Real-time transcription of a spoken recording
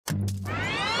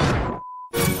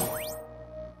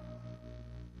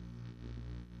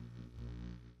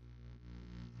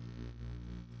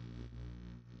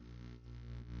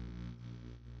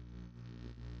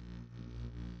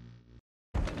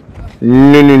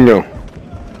No, no, no.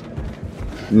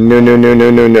 No, no, no, no,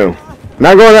 no, no.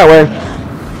 Not going that way.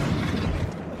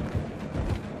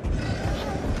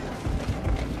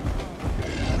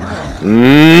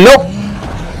 Nope.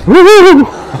 Woo-hoo.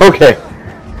 Okay.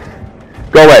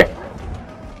 Go away.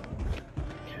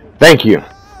 Thank you.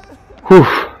 Whew.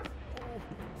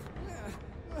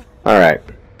 Alright.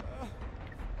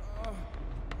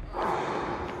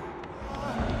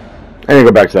 I need to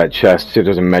go back to that chest, see if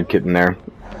there's a med kit in there.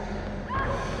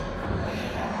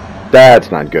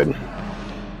 That's not good.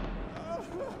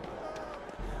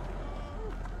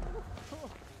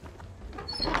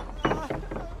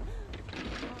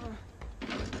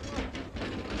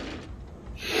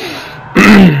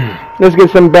 Let's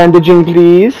get some bandaging,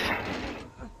 please.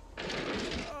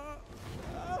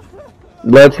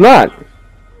 Let's not.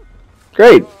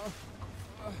 Great.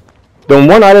 The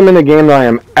one item in the game that I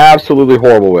am absolutely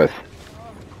horrible with.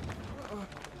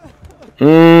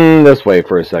 This way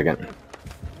for a second.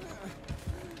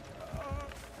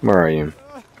 Where are you?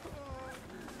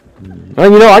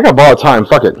 Oh, you know, I got borrowed time.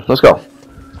 Fuck it. Let's go.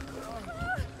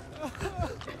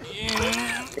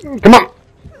 Come on.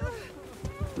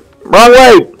 Wrong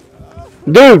way.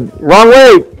 Dude, wrong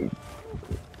way.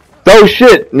 Oh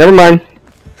shit. Never mind.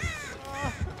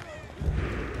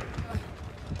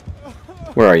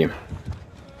 Where are you?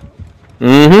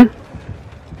 Mm-hmm.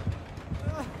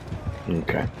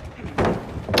 Okay.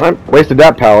 I wasted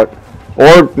that pallet.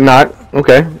 Or not.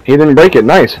 Okay. He didn't break it.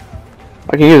 Nice.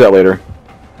 I can use that later.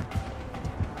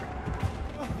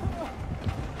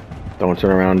 Don't turn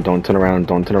around. Don't turn around.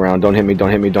 Don't turn around. Don't hit me. Don't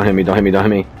hit me. Don't hit me. Don't hit me. Don't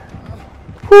hit me.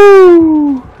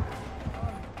 Woo!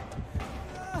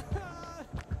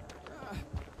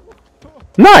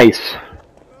 Nice!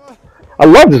 I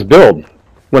love this build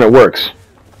when it works.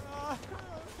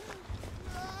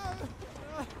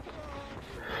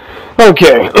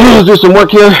 Okay, let's do some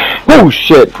work here. Oh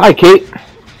shit! Hi, Kate.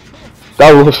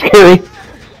 That was a little scary.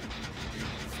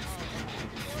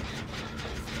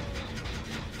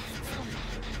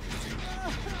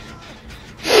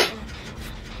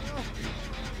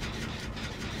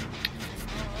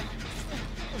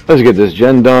 Let's get this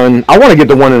gen done. I want to get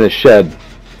the one in the shed.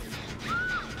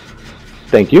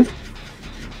 Thank you.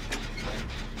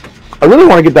 I really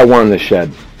want to get that one in the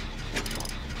shed.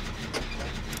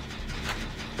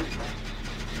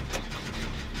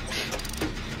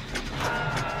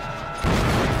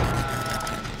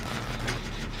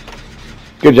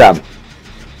 Good job.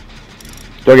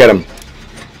 Go get him.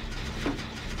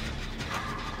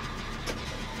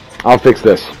 I'll fix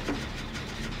this.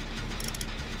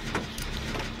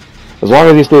 As long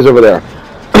as he stays over there.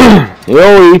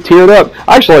 Yo, he teared up.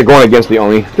 I actually like going against the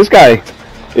Oni. This guy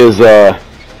is,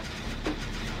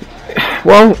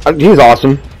 well, he's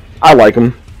awesome. I like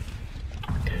him.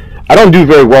 I don't do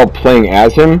very well playing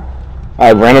as him.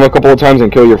 I've ran him a couple of times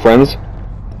and kill your friends.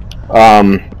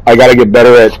 I gotta get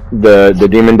better at the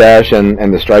demon dash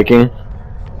and the striking.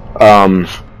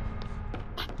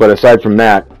 But aside from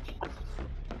that,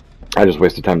 I just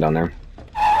wasted time down there.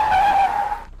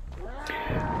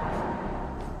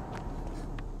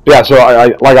 Yeah, so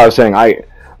like I was saying, I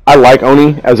like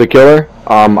Oni as a killer.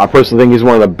 I personally think he's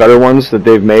one of the better ones that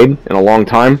they've made in a long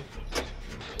time.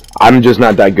 I'm just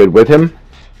not that good with him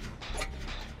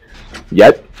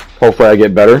yet. Hopefully I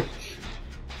get better.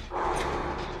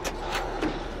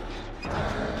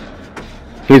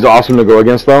 He's awesome to go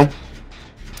against though.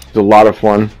 It's a lot of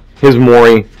fun. His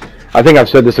Mori, I think I've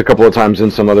said this a couple of times in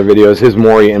some other videos, his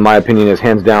Mori in my opinion is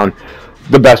hands down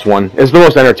the best one. It's the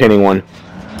most entertaining one.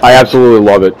 I absolutely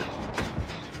love it.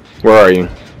 Where are you?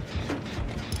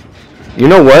 You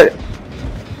know what?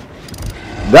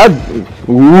 That...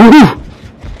 Woo!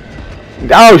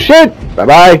 Oh shit!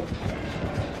 Bye-bye.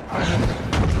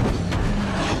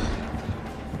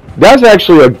 That's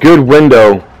actually a good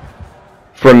window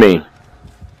for me.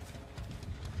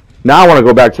 Now I want to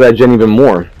go back to that gen even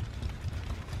more.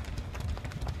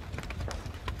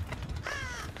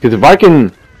 Because if I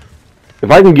can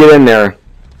get in there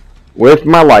with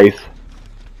my life,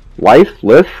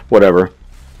 whatever,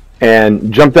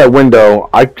 and jump that window,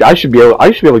 I should be able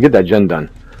to get that gen done.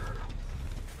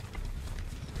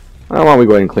 Well, why don't we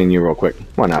go ahead and clean you real quick?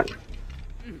 Why not?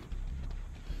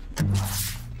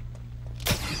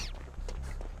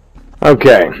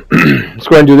 Okay, let's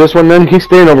go ahead and do this one then. He's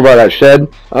staying over by that shed.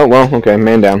 Oh well, okay,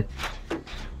 man down.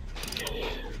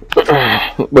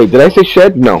 Wait, did I say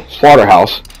shed? No,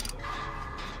 slaughterhouse.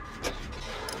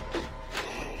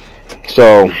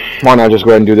 So, why not just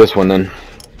go ahead and do this one then?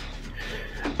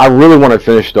 I really want to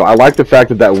finish though. I like the fact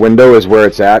that that window is where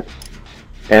it's at.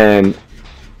 And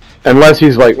unless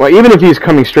he's like, well, even if he's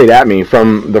coming straight at me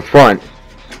from the front,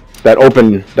 that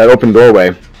open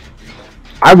doorway,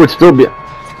 I would still be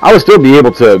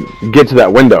able to get to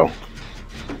that window.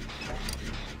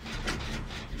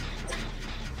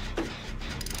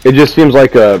 It just seems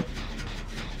like a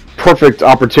perfect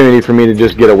opportunity for me to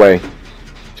just get away.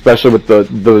 Especially with the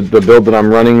build that I'm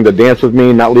running, the dance with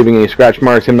me, not leaving any scratch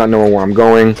marks, him not knowing where I'm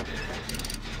going.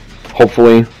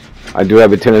 Hopefully, I do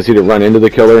have a tendency to run into the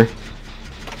killer.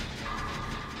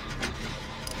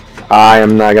 I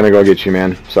am not gonna go get you,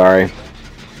 man. Sorry.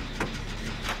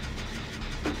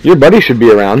 Your buddy should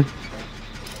be around.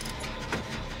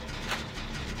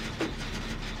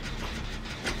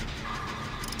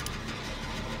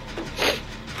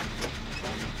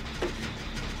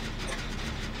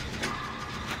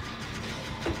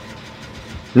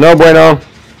 No bueno.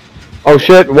 Oh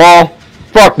shit, wall.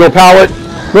 Fuck, no pallet.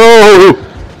 No!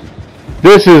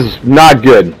 This is not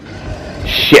good.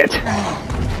 Shit.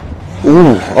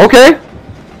 Ooh, okay.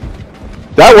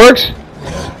 That works.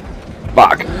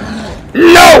 Fuck.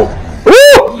 No!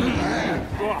 Ooh!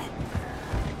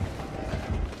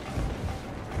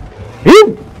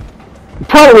 He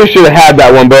probably should have had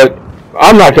that one, but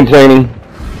I'm not complaining.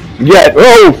 Yet.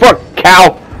 Oh, fuck,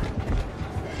 cow.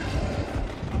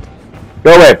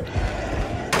 Go away.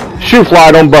 Shoot,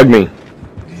 fly, don't bug me.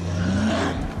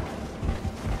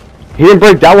 He didn't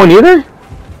break that one either?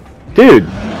 Dude.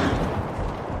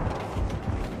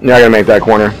 Not gonna make that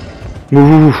corner.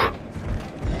 Move.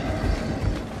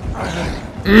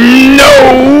 No!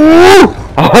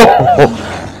 Oh.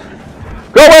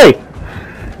 Go away!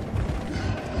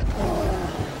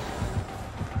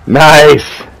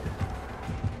 Nice.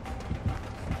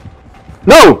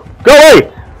 No! Go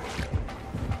away!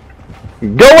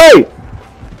 Go away!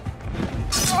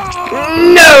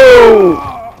 No!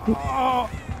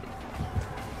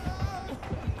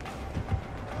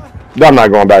 I'm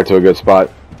not going back to a good spot.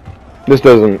 This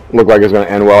doesn't look like it's going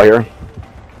to end well here.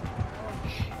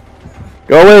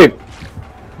 Go away!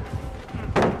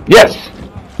 Yes!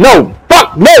 No!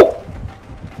 Fuck! No!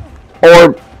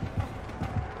 Or...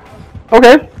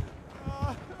 Okay.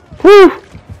 Whew!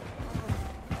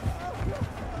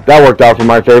 That worked out for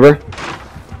my favor.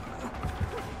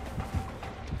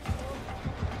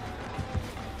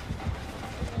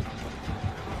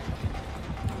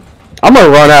 I'm gonna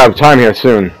run out of time here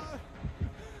soon.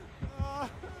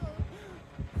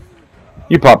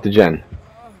 You popped the gen.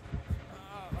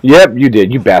 Yep, you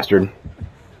did, you bastard.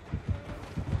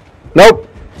 Nope.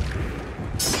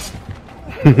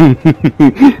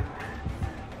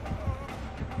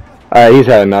 Alright, he's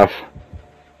had enough.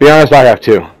 Be honest, I have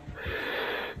too.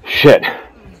 Shit.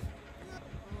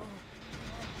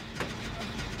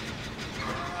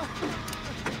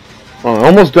 Well, I'm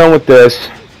almost done with this.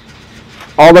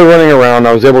 All they're running around,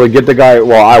 I was able to get the guy,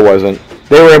 well, I wasn't.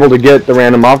 They were able to get the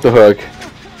random off the hook,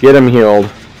 get him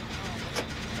healed.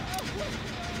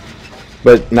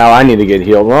 But now I need to get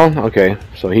healed. Well, okay,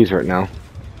 so he's hurt now.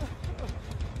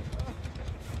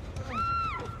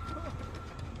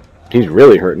 He's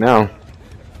really hurt now.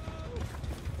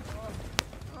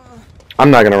 I'm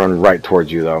not going to run right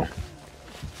towards you, though.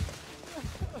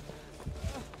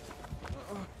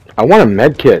 I want a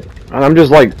med kit. I'm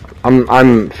just like...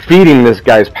 I'm feeding this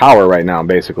guy's power right now,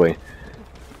 basically.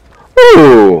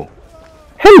 Ooh!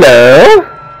 Hello!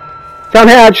 Found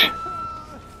Hatch!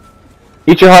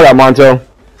 Eat your heart out, Monto.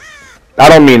 I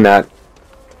don't mean that.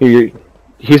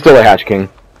 He's still a Hatch King.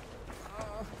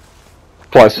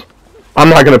 Plus, I'm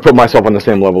not going to put myself on the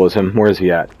same level as him. Where is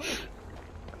he at?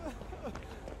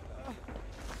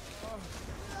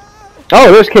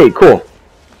 Oh, there's Kate. Cool.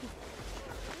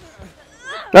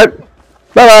 Alright.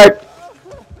 Bye-bye.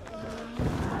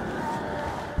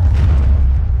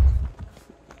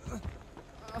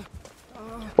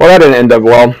 Well, that didn't end up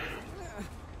well.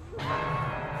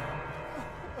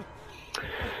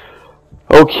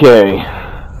 Okay.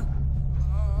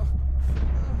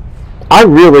 I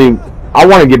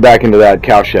want to get back into that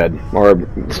cowshed, or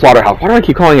slaughterhouse. Why do I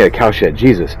keep calling it a cowshed?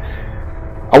 Jesus.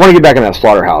 I want to get back in that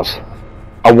slaughterhouse.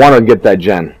 I want to get that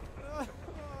gen.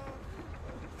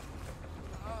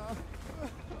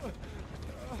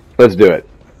 Let's do it.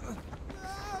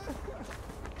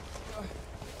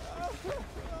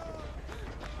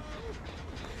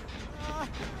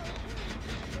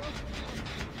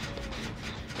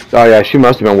 Oh yeah, she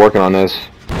must have been working on this.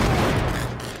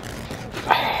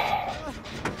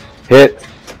 Hit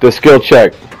the skill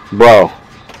check, bro.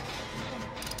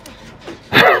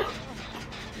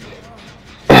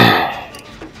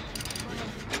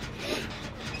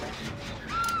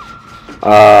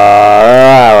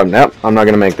 Nope, I'm not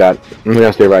gonna make that. I'm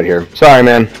gonna stay right here. Sorry,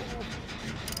 man.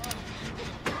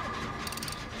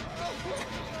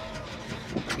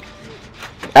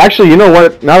 Actually, you know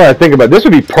what? Now that I think about it, this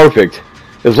would be perfect.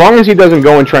 As long as he doesn't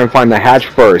go and try and find the hatch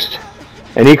first,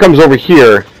 and he comes over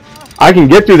here, I can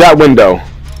get through that window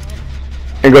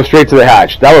and go straight to the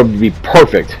hatch. That would be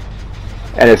perfect.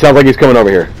 And it sounds like he's coming over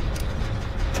here.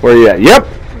 Where are you at? Yep!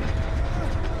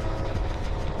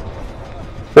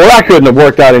 Well, that couldn't have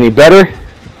worked out any better.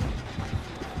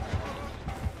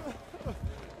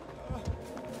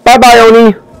 Bye-bye,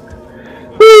 Oni!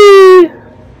 Whee!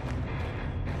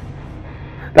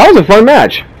 That was a fun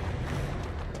match.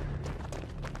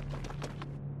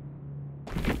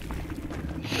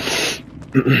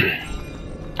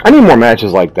 I need more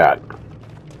matches like that.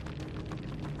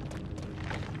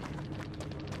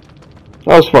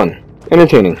 That was fun.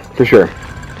 Entertaining, for sure.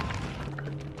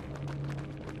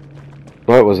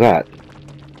 What was that?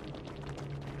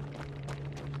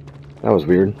 That was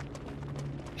weird.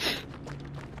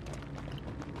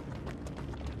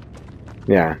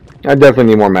 Yeah, I definitely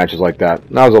need more matches like that.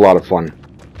 That was a lot of fun.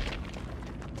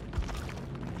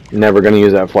 Never going to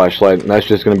use that flashlight. That's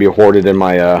just going to be hoarded in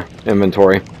my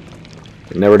inventory.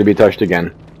 Never to be touched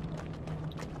again.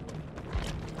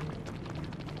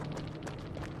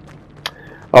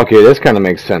 Okay, this kind of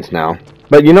makes sense now.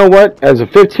 But you know what? As a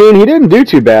 15, he didn't do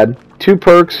too bad. 2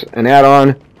 perks, an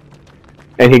add-on,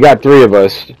 and he got 3 of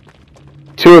us.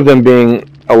 2 of them being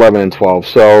 11 and 12.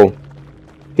 So,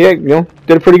 he, you know,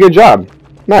 did a pretty good job.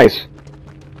 Nice.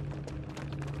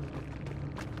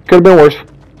 Could have been worse.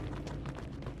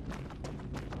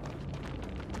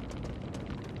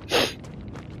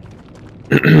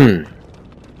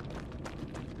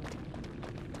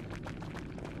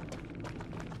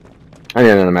 I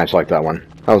need another match like that one.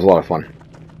 That was a lot of fun.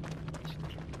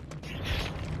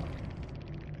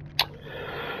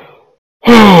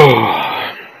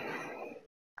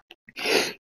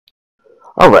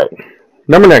 Alright.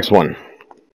 Next one.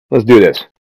 Let's do this.